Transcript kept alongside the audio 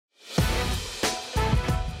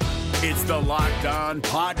It's the Locked On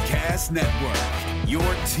Podcast Network, your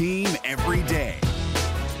team every day.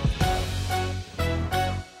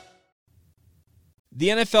 The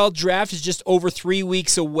NFL Draft is just over 3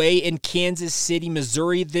 weeks away in Kansas City,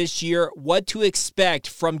 Missouri this year. What to expect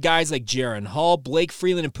from guys like Jaren Hall, Blake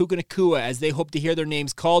Freeland, and Puka Nacua as they hope to hear their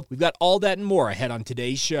names called. We've got all that and more ahead on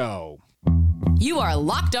today's show. You are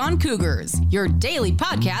Locked On Cougars, your daily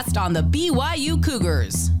podcast on the BYU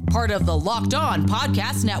Cougars. Part of the Locked On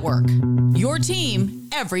Podcast Network, your team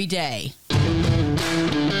every day.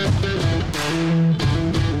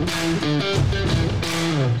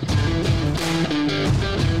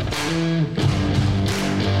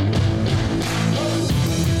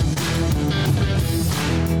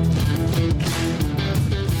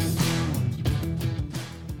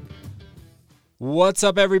 What's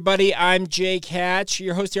up, everybody? I'm Jake Hatch,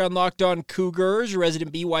 your host here on Locked On Cougars, your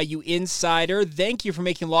resident BYU insider. Thank you for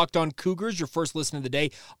making Locked On Cougars your first listen of the day.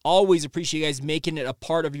 Always appreciate you guys making it a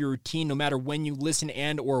part of your routine, no matter when you listen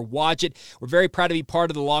and or watch it. We're very proud to be part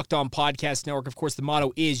of the Locked On Podcast Network. Of course, the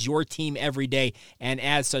motto is your team every day, and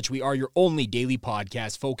as such, we are your only daily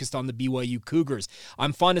podcast focused on the BYU Cougars.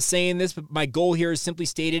 I'm fond of saying this, but my goal here is simply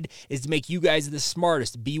stated is to make you guys the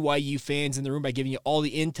smartest BYU fans in the room by giving you all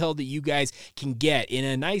the intel that you guys can get in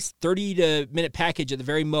a nice 30-minute package at the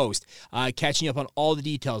very most, catching up on all the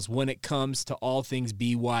details when it comes to all things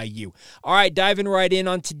BYU. All right, diving right in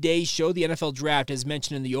on today's show, the NFL Draft, as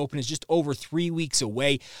mentioned in the open, is just over 3 weeks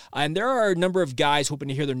away, and there are a number of guys hoping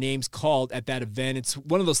to hear their names called at that event. It's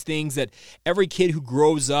one of those things that every kid who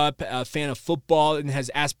grows up a fan of football and has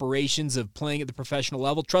aspirations of playing at the professional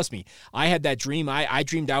level, trust me, I had that dream. I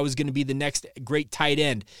dreamed I was going to be the next great tight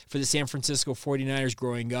end for the San Francisco 49ers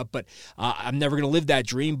growing up, but I'm never going to live that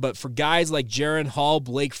dream. But for guys like Jaren Hall,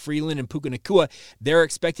 Blake Freeland, and Puka Nacua, they're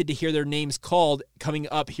expected to hear their names called coming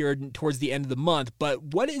up here towards the end of the month. But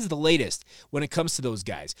what is the latest when it comes to those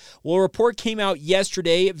guys? Well, a report came out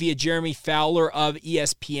yesterday via Jeremy Fowler of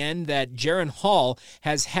ESPN that Jaren Hall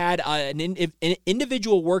has had an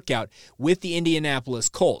individual workout with the Indianapolis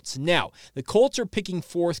Colts. Now, the Colts are picking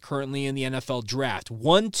fourth currently in the NFL Draft.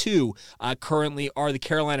 1-2 currently are the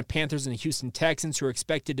Carolina Panthers and the Houston Texans, who are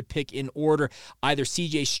expected to pick in order either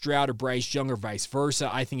C.J. Stroud or Bryce Young, or vice versa.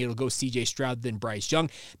 I think it'll go C.J. Stroud, then Bryce Young.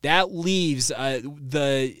 That leaves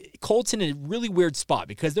the Colts in a really weird spot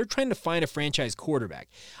because they're trying to find a franchise quarterback.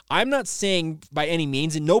 I'm not saying by any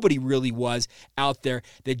means, and nobody really was out there,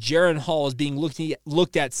 that Jaren Hall is being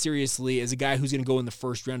looked at seriously as a guy who's going to go in the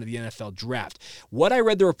first round of the NFL Draft. What I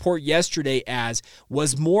read the report yesterday as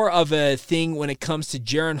was more of a thing when it comes to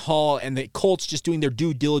Jaren Hall and the Colts just doing their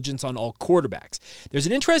due diligence on all quarterbacks. There's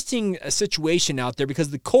an interesting situation out there because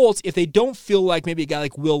the Colts, if they don't feel like maybe a guy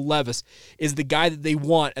like Will Levis is the guy that they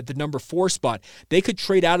want at the number 4 spot, they could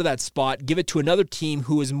trade out of that spot, give it to another team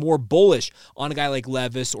who is more bullish on a guy like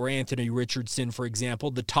Levis or Anthony Richardson, for example,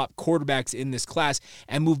 the top quarterbacks in this class,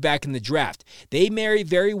 and move back in the draft. They may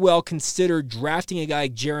very well consider drafting a guy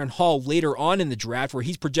like Jaren Hall later on in the draft, where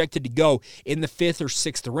he's projected to go in the 5th or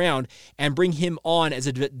 6th round, and bring him on as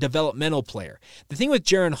a developmental player. The thing with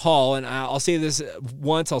Jaren Hall, and I'll say this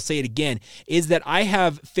once, I'll say it again, is that I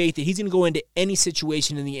have faith that he's going to go into any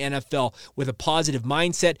situation in the NFL with a positive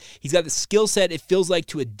mindset. He's got the skill set, it feels like,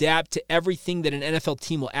 to adapt to everything that an NFL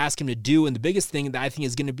team will ask him to do. And the biggest thing that I think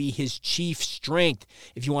is going to be his chief strength,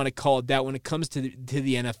 if you want to call it that, when it comes to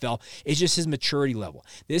the NFL, is just his maturity level.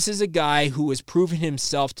 This is a guy who has proven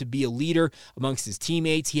himself to be a leader amongst his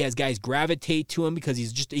teammates. He has guys gravitate to him because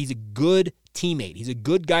he's a good teammate. He's a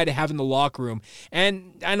good guy to have in the locker room.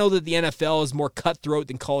 And I know that the NFL is more cutthroat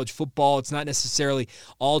than college football. It's not necessarily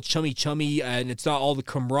all chummy, and it's not all the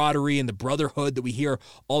camaraderie and the brotherhood that we hear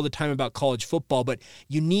all the time about college football. But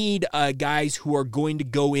you need guys who are going to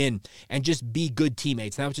go in and just be good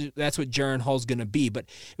teammates. That's what Jaren Hall's going to be. But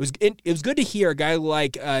it was good to hear a guy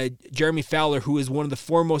like Jeremy Fowler, who is one of the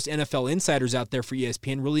foremost NFL insiders out there for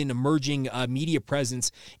ESPN, really an emerging media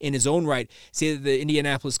presence in his own right, say that the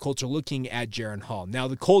Indianapolis Colts are looking at Jaren Hall. Now,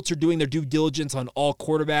 the Colts are doing their due diligence on all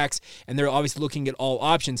quarterbacks, and they're obviously looking at all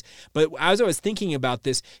options. But as I was thinking about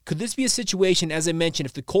this, could this be a situation, as I mentioned,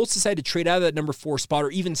 if the Colts decide to trade out of that number 4 spot or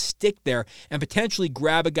even stick there and potentially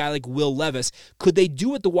grab a guy like Will Levis, could they do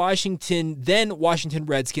what the Washington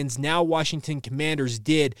Redskins, now Washington Commanders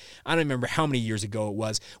did, I don't remember how many years ago it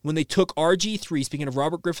was, when they took RG3, speaking of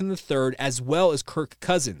Robert Griffin III, as well as Kirk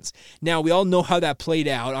Cousins. Now, we all know how that played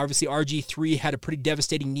out. Obviously, RG3 had a pretty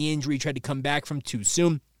devastating knee injury, tried to come back from too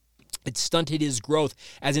soon. It stunted his growth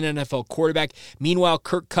as an NFL quarterback. Meanwhile,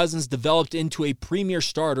 Kirk Cousins developed into a premier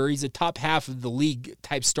starter. He's a top half of the league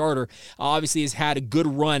type starter. Obviously has had a good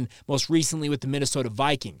run most recently with the Minnesota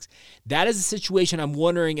Vikings. That is a situation I'm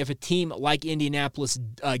wondering if a team like Indianapolis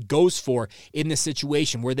goes for in this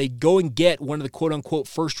situation, where they go and get one of the quote-unquote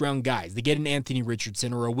first-round guys. They get an Anthony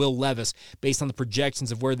Richardson or a Will Levis based on the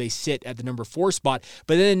projections of where they sit at the number 4 spot.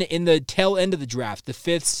 But then in the tail end of the draft, the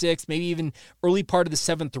 5th, 6th, maybe even early part of the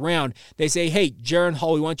 7th round, they say, hey, Jaren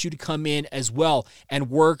Hall, we want you to come in as well and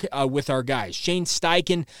work with our guys. Shane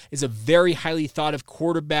Steichen is a very highly thought of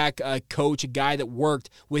quarterback coach, a guy that worked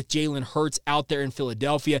with Jalen Hurts out there in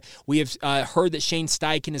Philadelphia. We have heard that Shane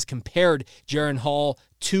Steichen has compared Jaren Hall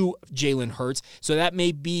to Jalen Hurts, so that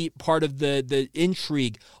may be part of the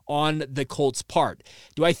intrigue on the Colts' part.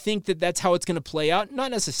 Do I think that that's how it's going to play out?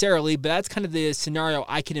 Not necessarily, but that's kind of the scenario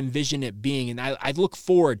I can envision it being, and I look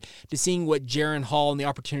forward to seeing what Jaren Hall and the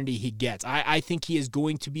opportunity he gets. I think he is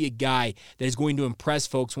going to be a guy that is going to impress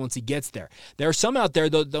folks once he gets there. There are some out there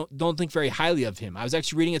that don't think very highly of him. I was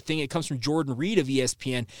actually reading a thing, it comes from Jordan Reed of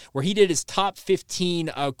ESPN, where he did his top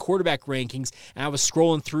 15 quarterback rankings, and I was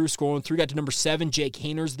scrolling through, got to number 7, Jake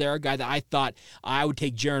Hayner's there, a guy that I thought I would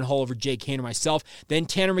take Jaren Hall over Jake Hayner myself. Then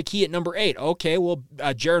Tanner McKee at number 8. Okay, well,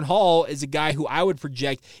 Jaren Hall is a guy who I would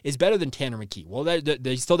project is better than Tanner McKee. Well,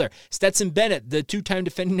 they're still there. Stetson Bennett, the 2-time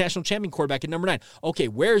defending national champion quarterback at number 9. Okay,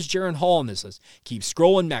 where's Jaren Hall on this list? Keep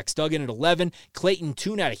scrolling. Max Duggan at 11. Clayton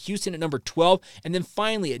Tune out of Houston at number 12. And then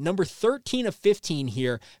finally, at number 13 of 15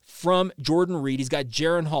 here from Jordan Reed, he's got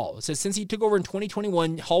Jaren Hall. It says since he took over in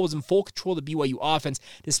 2021, Hall was in full control of the BYU offense,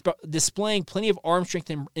 displaying plenty of arm strength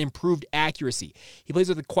and improved accuracy. He plays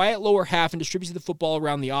with a quiet lower half and distributes the football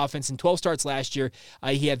around the offense. In 12 starts last year,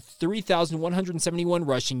 he had 3,171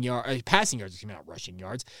 passing yards, not rushing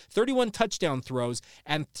yards, 31 touchdown throws,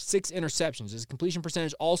 and 6 interceptions. His completion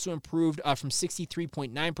percentage also improved from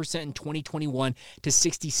 63.9% in 2021 to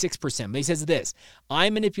 66%. But he says this, eye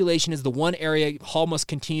manipulation is the one area Hall must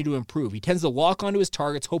continue to improve. He tends to lock onto his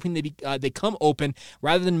targets, hoping they come open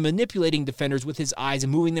rather than manipulating defenders with his eyes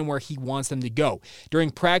and moving them where he wants them to go.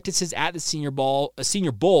 During practices at the Senior Bowl,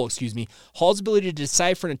 Hall's ability to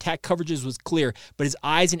decipher and attack coverages was clear, but his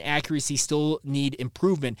eyes and accuracy still need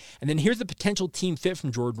improvement. And then here's the potential team fit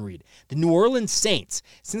from Jordan Reed. The New Orleans Saints.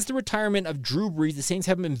 Since the retirement of Drew Brees, the Saints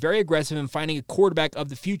have been very aggressive in finding a quarterback of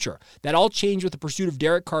the future. That all changed with the pursuit of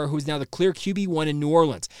Derek Carr, who is now the clear QB1 in New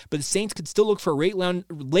Orleans. But the Saints could still look for a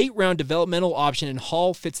late round developmental option, and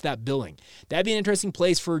Hall fits that billing. That'd be an interesting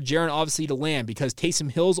place for Jaren obviously to land, because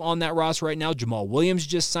Taysom Hill's on that roster right now. Jamal Williams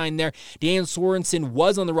just signed there. Dan Sorensen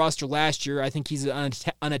was on the roster last year. I think he's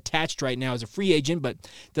unattached right now as a free agent, but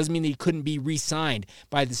doesn't mean that he couldn't be re-signed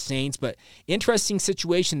by the Saints. But interesting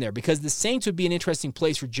situation there, because the Saints would be an interesting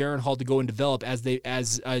place for Jaren Hall to go and develop,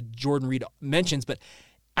 as Jordan Reed mentions, but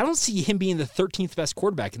I don't see him being the 13th best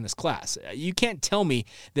quarterback in this class. You can't tell me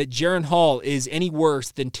that Jaren Hall is any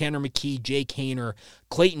worse than Tanner McKee, Jake Hayner,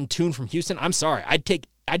 Clayton Tune from Houston. I'm sorry. I'd take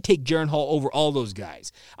Jaren Hall over all those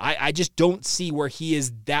guys. I just don't see where he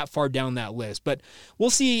is that far down that list. But we'll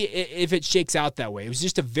see if it shakes out that way. It was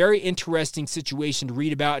just a very interesting situation to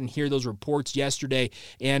read about and hear those reports yesterday.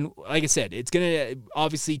 And like I said, it's going to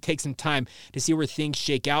obviously take some time to see where things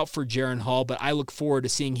shake out for Jaren Hall, but I look forward to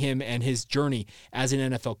seeing him and his journey as an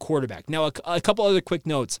NFL quarterback. Now, a couple other quick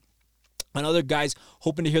notes on other guys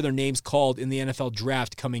hoping to hear their names called in the NFL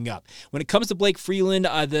draft coming up. When it comes to Blake Freeland,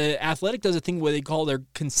 The Athletic does a thing where they call their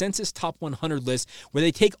consensus top 100 list, where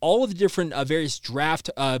they take all of the different various draft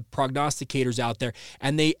prognosticators out there,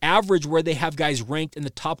 and they average where they have guys ranked in the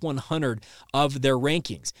top 100 of their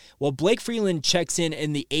rankings. Well, Blake Freeland checks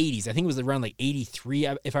in the 80s. I think it was around like 83,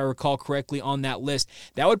 if I recall correctly, on that list.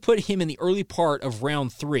 That would put him in the early part of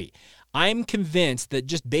round 3. I'm convinced that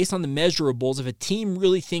just based on the measurables, if a team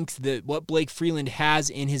really thinks that what Blake Freeland has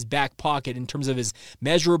in his back pocket in terms of his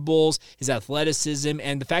measurables, his athleticism,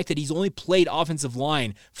 and the fact that he's only played offensive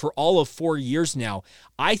line for all of 4 years now,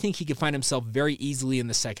 I think he could find himself very easily in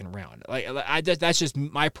the second round. That's just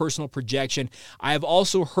my personal projection. I have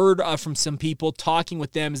also heard from some people talking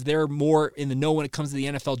with them, as they're more in the know when it comes to the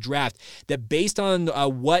NFL draft, that based on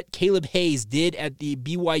what Caleb Hayes did at the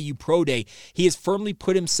BYU Pro Day, he has firmly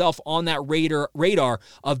put himself on that radar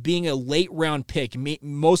of being a late round pick.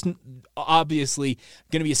 Most obviously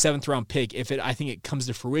going to be a 7th round pick if I think it comes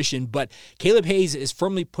to fruition, but Caleb Hayes has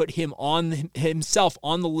firmly put himself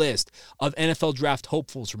on the list of NFL draft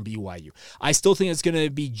hopefuls from BYU. I still think it's going to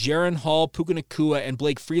be Jaren Hall, Puka Nacua, and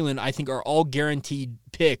Blake Freeland. I think are all guaranteed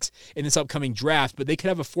picks in this upcoming draft, but they could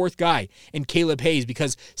have a 4th guy in Caleb Hayes,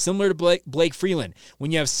 because similar to Blake Freeland,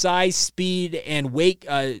 when you have size, speed, and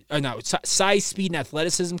size, speed, and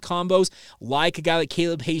athleticism combo, combos, like a guy like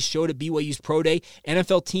Caleb Hayes showed at BYU's Pro Day,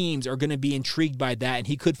 NFL teams are going to be intrigued by that, and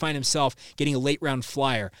he could find himself getting a late-round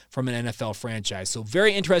flyer from an NFL franchise. So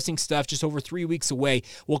very interesting stuff, just over 3 weeks away.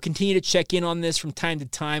 We'll continue to check in on this from time to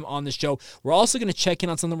time on the show. We're also going to check in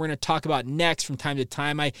on something we're going to talk about next from time to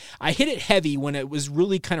time. I hit it heavy when it was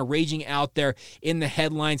really kind of raging out there in the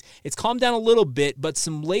headlines. It's calmed down a little bit, but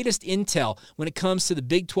some latest intel when it comes to the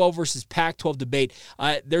Big 12 versus Pac-12 debate.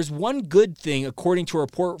 There's one good thing, according to a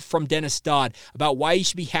report from Dennis Dodd, about why you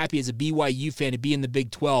should be happy as a BYU fan to be in the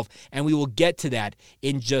Big 12, and we will get to that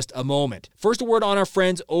in just a moment. First, a word on our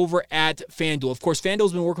friends over at FanDuel. Of course,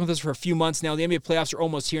 FanDuel's been working with us for a few months now. The NBA playoffs are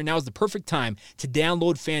almost here. Now is the perfect time to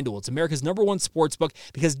download FanDuel. It's America's #1 sportsbook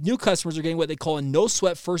because new customers are getting what they call a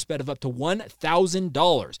no-sweat first bet of up to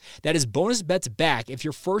 $1,000. That is bonus bets back if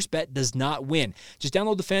your first bet does not win. Just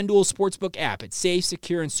download the FanDuel Sportsbook app. It's safe,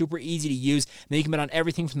 secure, and super easy to use. And then you can bet on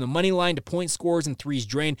everything from the money line to point scores and threes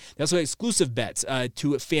drained. They also have exclusive bets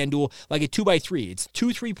to FanDuel, like a 2x3. It's 2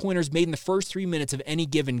 3-pointers made in the first 3 minutes of any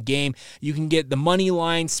given game. You can get the money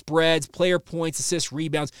line, spreads, player points, assists,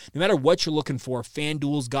 rebounds. No matter what you're looking for,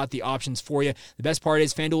 FanDuel's got the options for you. The best part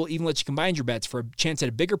is FanDuel even lets you combine your bets for a chance at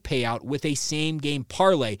a bigger payout with a same-game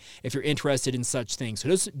parlay if you're interested in such things.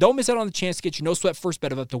 So don't miss out on the chance to get your no-sweat first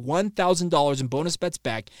bet of up to $1,000 in bonus bets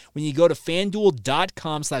back when you go to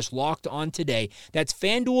FanDuel.com/lockedon today. That's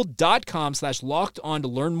FanDuel.com/lockedon to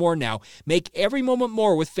learn more now. Make every moment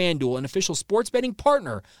more with FanDuel, an official sports betting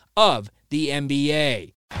partner of the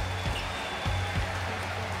NBA.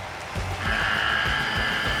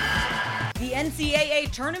 The NCAA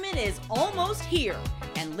tournament is almost here,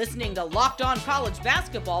 and listening to Locked On College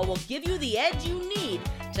Basketball will give you the edge you need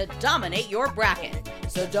to dominate your bracket.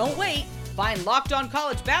 So don't wait. Find Locked On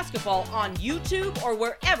College Basketball on YouTube or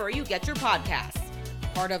wherever you get your podcasts.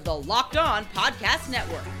 Part of the Locked On Podcast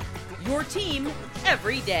Network. Your team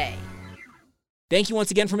every day. Thank you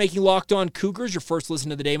once again for making Locked On Cougars your first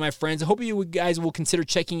listen of the day, my friends. I hope you guys will consider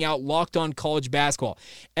checking out Locked On College Basketball.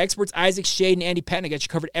 Experts Isaac Shade and Andy Patton got you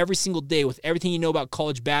covered every single day with everything you know about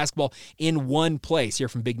college basketball in one place. Hear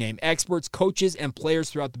from big-name experts, coaches, and players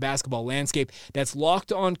throughout the basketball landscape. That's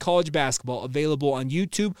Locked On College Basketball, available on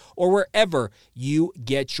YouTube or wherever you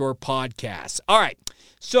get your podcasts. All right.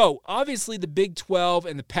 So, obviously, the Big 12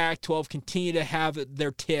 and the Pac-12 continue to have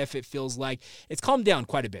their tiff, it feels like. It's calmed down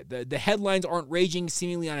quite a bit. The headlines aren't raging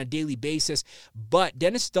seemingly on a daily basis, but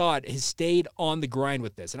Dennis Dodd has stayed on the grind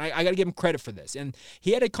with this, and I got to give him credit for this. And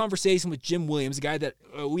he had a conversation with Jim Williams, a guy that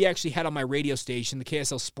we actually had on my radio station, the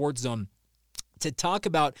KSL Sports Zone, to talk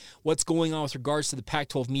about what's going on with regards to the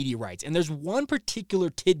Pac-12 media rights. And there's one particular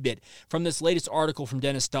tidbit from this latest article from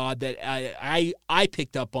Dennis Dodd that I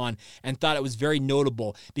picked up on and thought it was very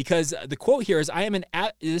notable, because the quote here is,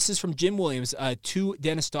 this is from Jim Williams to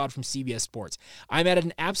Dennis Dodd from CBS Sports. "I'm at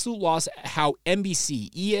an absolute loss how NBC,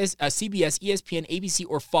 CBS, ESPN, ABC,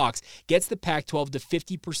 or Fox gets the Pac-12 to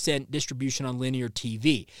 50% distribution on linear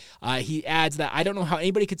TV. He adds that, "I don't know how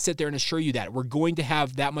anybody could sit there and assure you that we're going to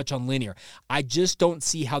have that much on linear. I just don't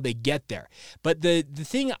see how they get there." But the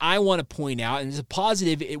thing I want to point out, and it's a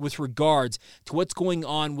positive with regards to what's going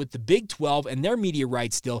on with the Big 12 and their media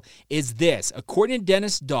rights still, is this. According to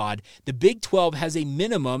Dennis Dodd, the Big 12 has a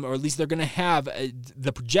minimum, or at least they're going to have,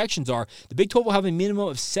 the projections are, the Big 12 will have a minimum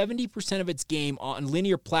of 70% of its game on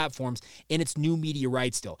linear platforms in its new media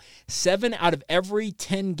rights still. 7 out of every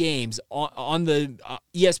 10 games on the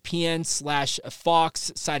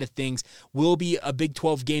ESPN/Fox side of things will be a Big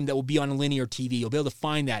 12 game that will be on a linear TV. You'll be able to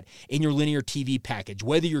find that in your linear TV package.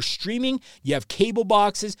 Whether you're streaming, you have cable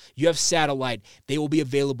boxes, you have satellite, they will be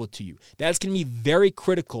available to you. That's going to be very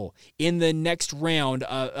critical in the next round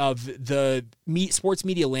of the sports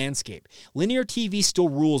media landscape. Linear TV still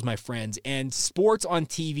rules, my friends, and sports on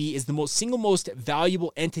TV is the single most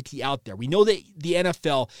valuable entity out there. We know that the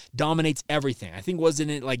NFL dominates everything. I think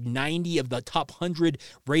wasn't it like 90 of the top 100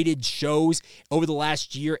 rated shows over the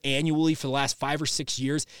last year annually for the last 5 or 6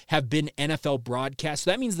 years have been NFL broadcasts.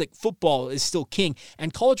 So that means that football is still king,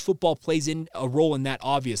 and college football plays in a role in that,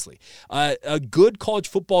 obviously. A good college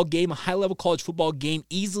football game, a high-level college football game,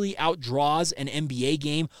 easily outdraws an NBA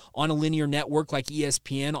game on a linear network like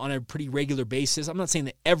ESPN on a pretty regular basis. I'm not saying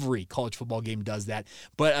that every college football game does that,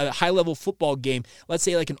 but a high-level football game, let's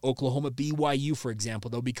say like an Oklahoma BYU, for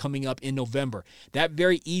example, they'll be coming up in November. That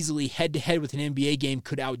very easily, head-to-head with an NBA game,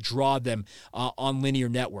 could outdraw them on linear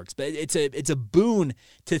networks. But it's a boon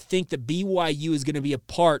to think that BYU BYU is going to be a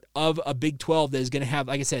part of a Big 12 that is going to have,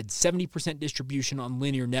 like I said, 70% distribution on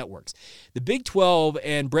linear networks. The Big 12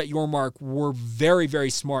 and Brett Yormark were very, very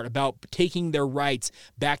smart about taking their rights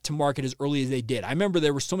back to market as early as they did. I remember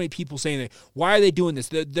there were so many people saying that, why are they doing this?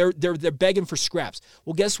 They're begging for scraps.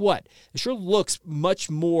 Well, guess what? It sure looks much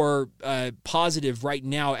more positive right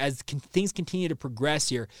now as things continue to progress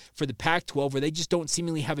here for the Pac-12, where they just don't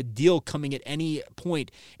seemingly have a deal coming at any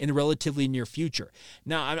point in the relatively near future.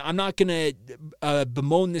 Now, I'm not going to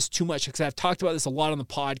bemoan this too much because I've talked about this a lot on the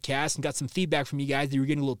podcast and got some feedback from you guys that you were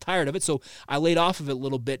getting a little tired of it, so I laid off of it a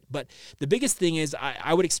little bit. But the biggest thing is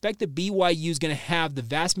I would expect that BYU is going to have the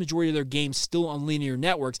vast majority of their games still on linear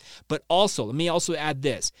networks, but also, let me also add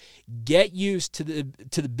this, get used to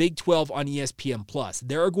the Big 12 on ESPN+.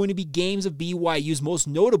 There are going to be games of BYU's, most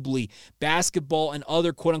notably basketball and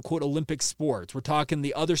other quote-unquote Olympic sports. We're talking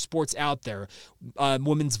the other sports out there,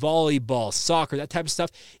 women's volleyball, soccer, that type of stuff.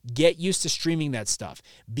 Get used to streaming that stuff.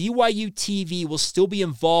 BYU TV will still be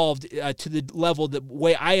involved to the level, the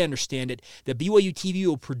way I understand it, that BYU TV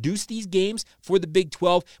will produce these games for the Big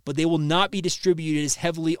 12, but they will not be distributed as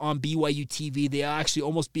heavily on BYU TV. They'll actually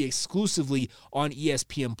almost be exclusively on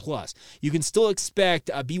ESPN+. You can still expect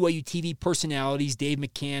BYU TV personalities, Dave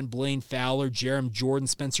McCann, Blaine Fowler, Jerem Jordan,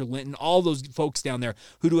 Spencer Linton, all those folks down there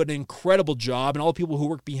who do an incredible job, and all the people who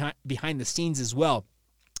work behind the scenes as well.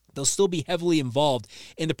 They'll still be heavily involved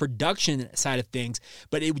in the production side of things,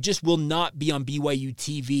 but it just will not be on BYU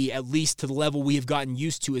TV, at least to the level we have gotten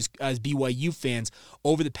used to as BYU fans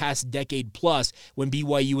over the past decade plus, when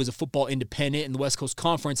BYU was a football independent and the West Coast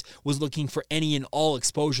Conference was looking for any and all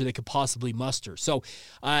exposure they could possibly muster. So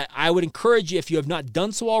I would encourage you, if you have not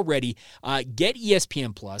done so already, get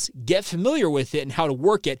ESPN Plus, get familiar with it and how to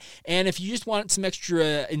work it, and if you just want some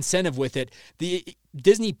extra incentive with it, the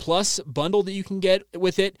Disney Plus bundle that you can get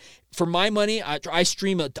with it, for my money, I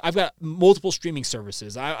stream. I've got multiple streaming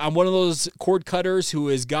services. I'm one of those cord cutters who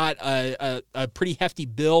has got a pretty hefty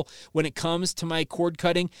bill when it comes to my cord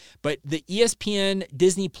cutting. But the ESPN,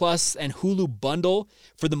 Disney Plus, and Hulu bundle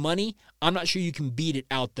for the money, I'm not sure you can beat it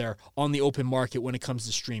out there on the open market when it comes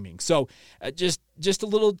to streaming. So just a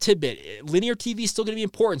little tidbit. Linear TV is still going to be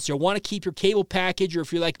important. So you'll want to keep your cable package, or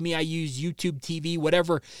if you're like me, I use YouTube TV,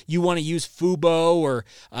 whatever you want to use, Fubo, or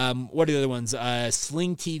what are the other ones,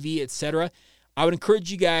 Sling TV, etc. I would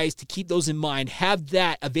encourage you guys to keep those in mind. Have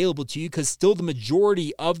that available to you, because still the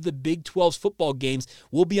majority of the Big 12's football games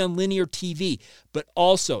will be on linear TV. But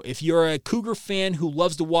also, if you're a Cougar fan who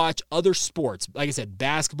loves to watch other sports, like I said,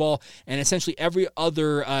 basketball and essentially every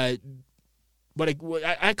other I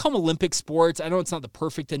call them Olympic sports. I know it's not the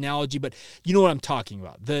perfect analogy, but you know what I'm talking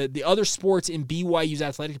about. The other sports in BYU's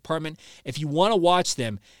athletic department, if you want to watch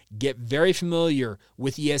them, get very familiar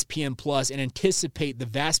with ESPN Plus and anticipate the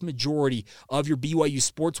vast majority of your BYU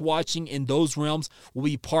sports watching in those realms will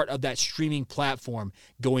be part of that streaming platform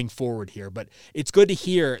going forward here. But it's good to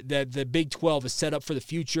hear that the Big 12 is set up for the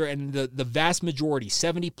future, and the vast majority,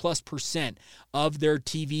 70+% of their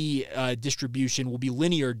TV distribution will be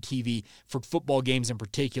linear TV for football games in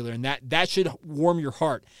particular, and that should warm your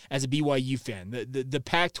heart as a BYU fan. The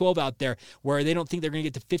Pac-12 out there, where they don't think they're going to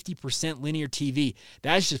get to 50% linear TV,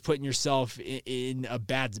 that's just putting yourself in a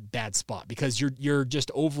bad spot, because you're just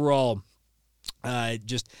overall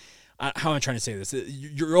how am I trying to say this?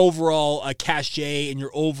 Your overall cachet and your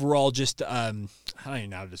overall just I don't even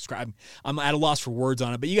know how to describe. I'm at a loss for words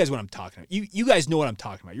on it, but you guys know what I'm talking about. You guys know what I'm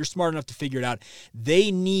talking about. You're smart enough to figure it out.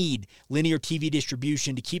 They need linear TV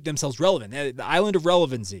distribution to keep themselves relevant. The island of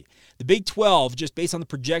relevancy. The Big 12, just based on the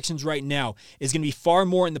projections right now, is going to be far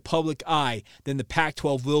more in the public eye than the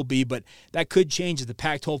Pac-12 will be, but that could change if the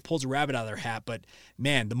Pac-12 pulls a rabbit out of their hat. But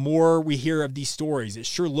man, the more we hear of these stories, it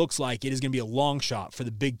sure looks like it is going to be a long shot for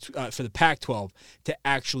the Pac-12 to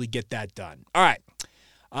actually get that done. All right.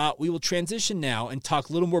 We will transition now and talk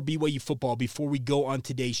a little more BYU football before we go on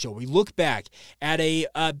today's show. We look back at a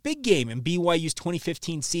big game in BYU's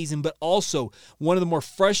 2015 season, but also one of the more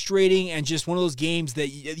frustrating and just one of those games that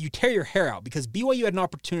you tear your hair out, because BYU had an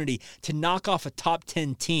opportunity to knock off a top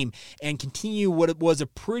 10 team and continue what it was a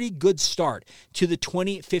pretty good start to the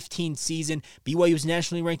 2015 season. BYU was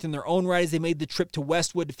nationally ranked in their own right as they made the trip to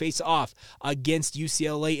Westwood to face off against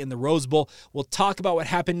UCLA in the Rose Bowl. We'll talk about what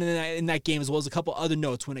happened in that game, as well as a couple other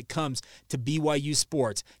notes when it comes to BYU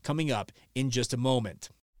sports, coming up in just a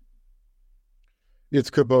moment.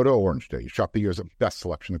 It's Kubota Orange Day. Shop the year's best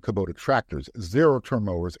selection of Kubota tractors, zero-turn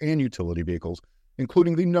mowers, and utility vehicles,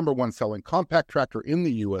 including the #1 selling compact tractor in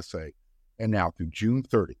the USA. And now through June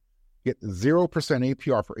 30, get 0%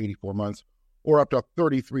 APR for 84 months or up to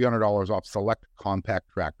 $3,300 off select compact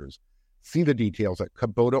tractors. See the details at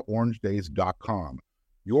KubotaOrangeDays.com.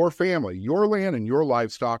 Your family, your land, and your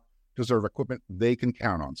livestock deserve equipment they can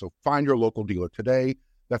count on. So find your local dealer today.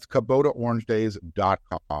 That's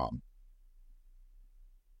KubotaOrangeDays.com.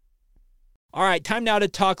 All right, time now to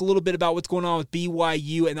talk a little bit about what's going on with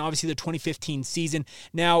BYU and obviously the 2015 season.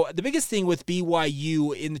 Now, the biggest thing with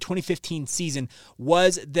BYU in the 2015 season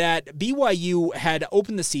was that BYU had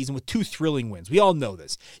opened the season with 2 thrilling wins. We all know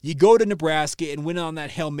this. You go to Nebraska and win on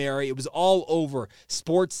that Hail Mary. It was all over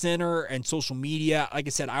Sports Center and social media. Like I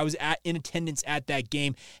said, I was in attendance at that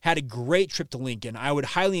game, had a great trip to Lincoln. I would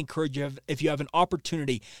highly encourage you, if you have an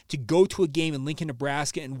opportunity, to go to a game in Lincoln,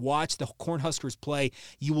 Nebraska and watch the Cornhuskers play.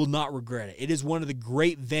 You will not regret it. It is one of the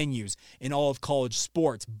great venues in all of college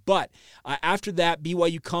sports. But after that,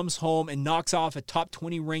 BYU comes home and knocks off a top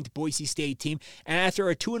 20 ranked Boise State team. And after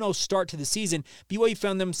a 2-0 start to the season, BYU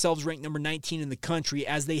found themselves ranked number 19 in the country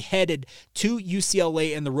as they headed to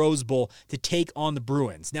UCLA and the Rose Bowl to take on the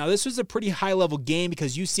Bruins. Now, this was a pretty high-level game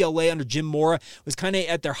because UCLA under Jim Mora was kind of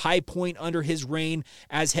at their high point under his reign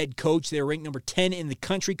as head coach. They were ranked number 10 in the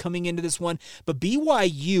country coming into this one. But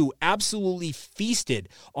BYU absolutely feasted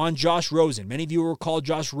on Josh Rosen. Many of you will recall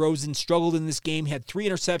Josh Rosen struggled in this game, had 3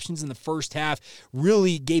 interceptions in the first half,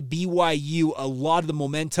 really gave BYU a lot of the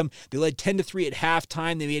momentum. They led 10-3 at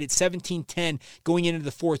halftime. They made it 17-10 going into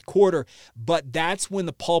the fourth quarter, but that's when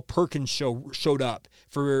the Paul Perkins showed up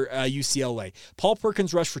for UCLA. Paul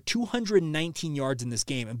Perkins rushed for 219 yards in this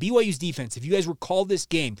game, and BYU's defense, if you guys recall this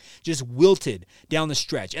game, just wilted down the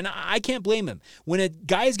stretch, and I can't blame him. When a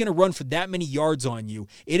guy is going to run for that many yards on you,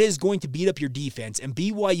 it is going to beat up your defense, and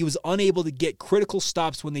BYU was unable to get critical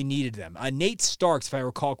stops when they needed them. Nate Starks, if I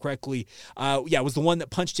recall correctly, was the one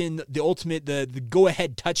that punched in the ultimate, the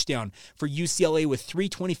go-ahead touchdown for UCLA with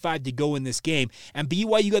 3:25 to go in this game. And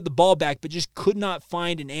BYU got the ball back, but just could not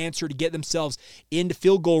find an answer to get themselves into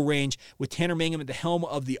field goal range with Tanner Mangum at the helm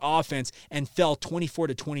of the offense and fell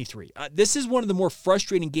 24-23. This is one of the more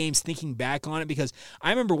frustrating games thinking back on it because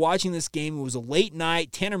I remember watching this game. It was a late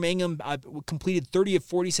night. Tanner Mangum completed 30 of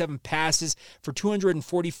 47 passes for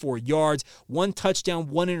 244 yards. 1 touchdown,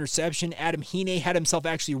 1 interception. Adam Hine had himself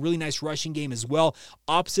actually a really nice rushing game as well,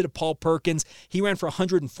 opposite of Paul Perkins. He ran for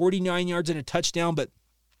 149 yards and a touchdown, but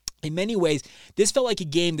in many ways, this felt like a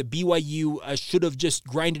game that BYU should have just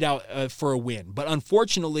grinded out for a win. But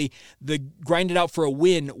unfortunately, the grinded out for a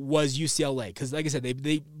win was UCLA. Because like I said,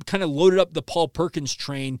 they kind of loaded up the Paul Perkins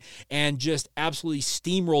train and just absolutely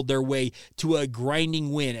steamrolled their way to a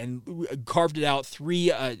grinding win and carved it out.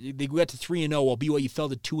 They got to 3-0 while BYU fell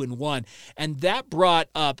to 2-1. And that brought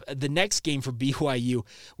up the next game for BYU,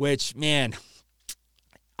 which, man,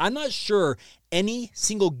 I'm not sure any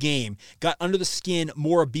single game got under the skin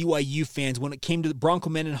more of BYU fans when it came to Bronco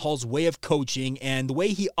Mendenhall's way of coaching and the way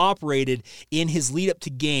he operated in his lead up to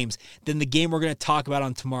games than the game we're going to talk about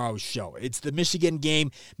on tomorrow's show. It's the Michigan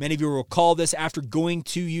game. Many of you will recall this. After going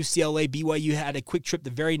to UCLA, BYU had a quick trip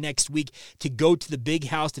the very next week to go to the Big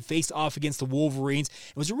House to face off against the Wolverines.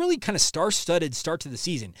 It was a really kind of star-studded start to the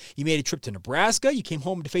season. You made a trip to Nebraska. You came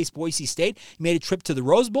home to face Boise State. You made a trip to the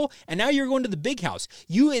Rose Bowl, and now you're going to the Big House.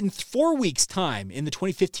 You, in 4 weeks' time, in the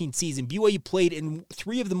 2015 season, BYU played in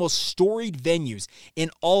 3 of the most storied venues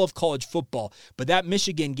in all of college football. But that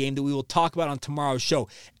Michigan game that we will talk about on tomorrow's show,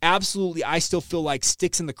 absolutely, I still feel like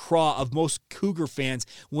sticks in the craw of most Cougar fans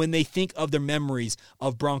when they think of their memories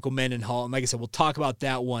of Bronco Mendenhall. And like I said, we'll talk about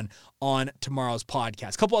that one on tomorrow's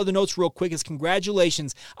podcast. A couple other notes real quick is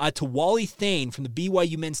congratulations to Wally Thane from the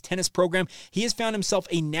BYU men's tennis program. He has found himself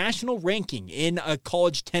a national ranking in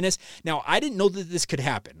college tennis. Now, I didn't know that this could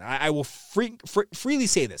happen. I will freely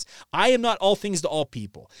say this. I am not all things to all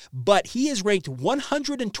people, but he is ranked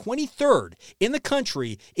 123rd in the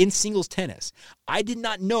country in singles tennis. I did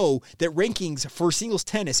not know that rankings for singles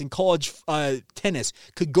tennis in college tennis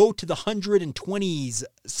could go to the 120s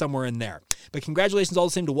somewhere in there. But congratulations all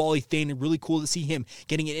the same to Wally Thane. Really cool to see him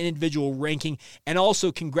getting an individual ranking. And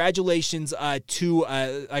also congratulations to,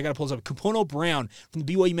 I got to pull this up, Capono Brown from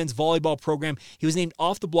the BYU men's volleyball program. He was named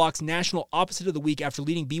Off the Blocks National Opposite of the Week after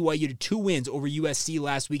leading BYU to 2 wins over USC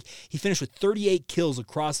last week. He finished with 38 kills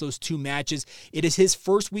across those 2 matches. It is his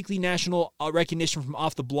first weekly national recognition from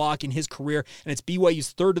Off the Block in his career, and it's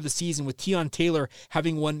BYU's 3rd of the season, with Tion Taylor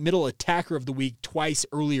having won Middle Attacker of the Week twice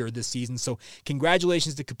earlier this season. So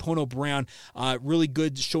congratulations to Capono Brown. Really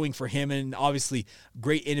good showing for him, and obviously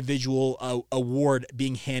great individual award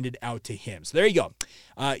being handed out to him. So there you go.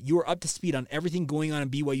 You are up to speed on everything going on in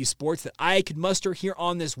BYU sports that I could muster here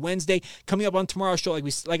on this Wednesday. Coming up on tomorrow's show,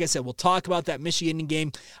 like I said, we'll talk about that Michigan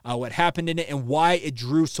game, what happened in it, and why it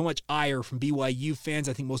drew so much ire from BYU fans.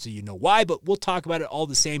 I think most of you know why, but we'll talk about it all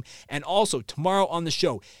the same. And also tomorrow on the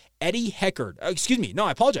show, Eddie Heckard. I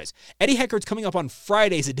apologize. Eddie Heckard's coming up on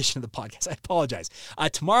Friday's edition of the podcast. I apologize.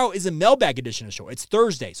 Tomorrow is a mailbag edition of the show. It's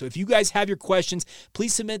Thursday. So if you guys have your questions,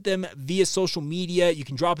 please submit them via social media. You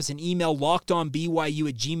can drop us an email,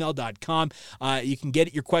 lockedonbyu@gmail.com. You can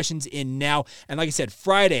get your questions in now. And like I said,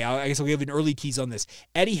 Friday, I guess I'll give an early tease on this.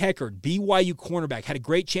 Eddie Heckard, BYU cornerback, had a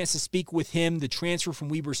great chance to speak with him, the transfer from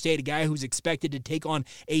Weber State, a guy who's expected to take on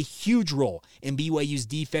a huge role in BYU's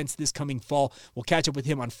defense this coming fall. We'll catch up with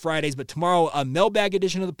him on Fridays, but tomorrow, a mailbag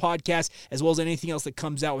edition of the podcast, as well as anything else that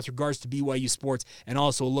comes out with regards to BYU sports, and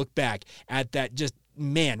also a look back at that just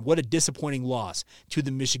man, what a disappointing loss to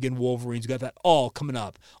the Michigan Wolverines. We got that all coming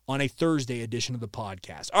up on a Thursday edition of the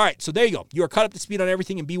podcast. All right, so there you go. You are caught up to speed on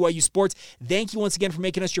everything in BYU sports. Thank you once again for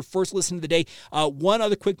making us your first listen of the day. One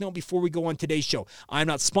other quick note before we go on today's show. I'm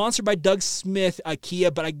not sponsored by Doug Smith Kia,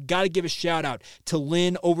 but I got to give a shout out to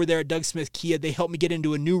Lynn over there at Doug Smith Kia. They helped me get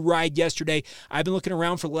into a new ride yesterday. I've been looking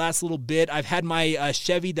around for the last little bit. I've had my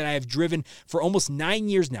Chevy that I have driven for almost 9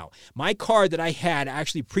 years now. My car that I had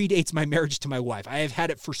actually predates my marriage to my wife. I have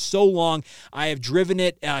had it for so long. I have driven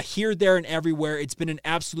it here, there, and everywhere. It's been an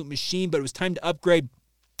absolute machine, but it was time to upgrade.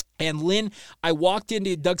 And Lynn, I walked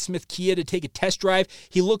into Doug Smith Kia to take a test drive.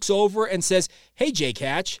 He looks over and says, "Hey, Jake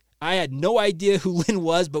Hatch." I had no idea who Lynn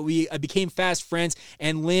was, but we became fast friends.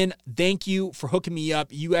 And Lynn, thank you for hooking me up.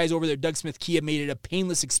 You guys over there at Doug Smith Kia made it a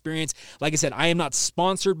painless experience. Like I said, I am not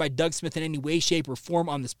sponsored by Doug Smith in any way, shape, or form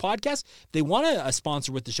on this podcast. If they want to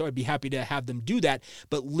sponsor with the show, I'd be happy to have them do that.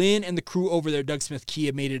 But Lynn and the crew over there at Doug Smith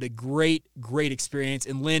Kia made it a great, great experience.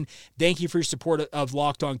 And Lynn, thank you for your support of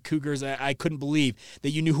Locked On Cougars. I couldn't believe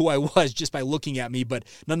that you knew who I was just by looking at me. But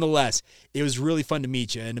nonetheless, it was really fun to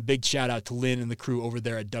meet you. And a big shout out to Lynn and the crew over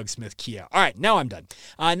there at Doug Smith Kia. All right, now I'm done.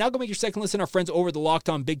 Now go make your second listen. Our friends over at the Locked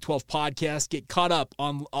On Big 12 podcast. Get caught up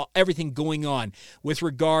on everything going on with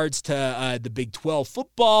regards to the Big 12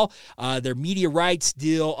 football, their media rights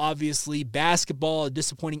deal, obviously, basketball, a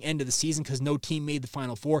disappointing end of the season because no team made the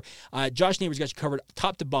Final Four. Josh Neighbors got you covered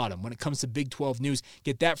top to bottom when it comes to Big 12 news.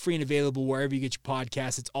 Get that free and available wherever you get your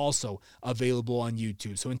podcasts. It's also available on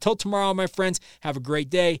YouTube. So until tomorrow, my friends, have a great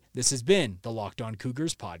day. This has been the Locked On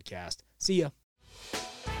Cougars podcast. See ya.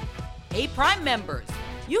 Hey, Prime members,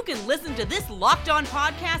 you can listen to this Locked On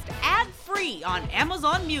podcast ad-free on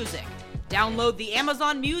Amazon Music. Download the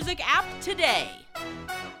Amazon Music app today.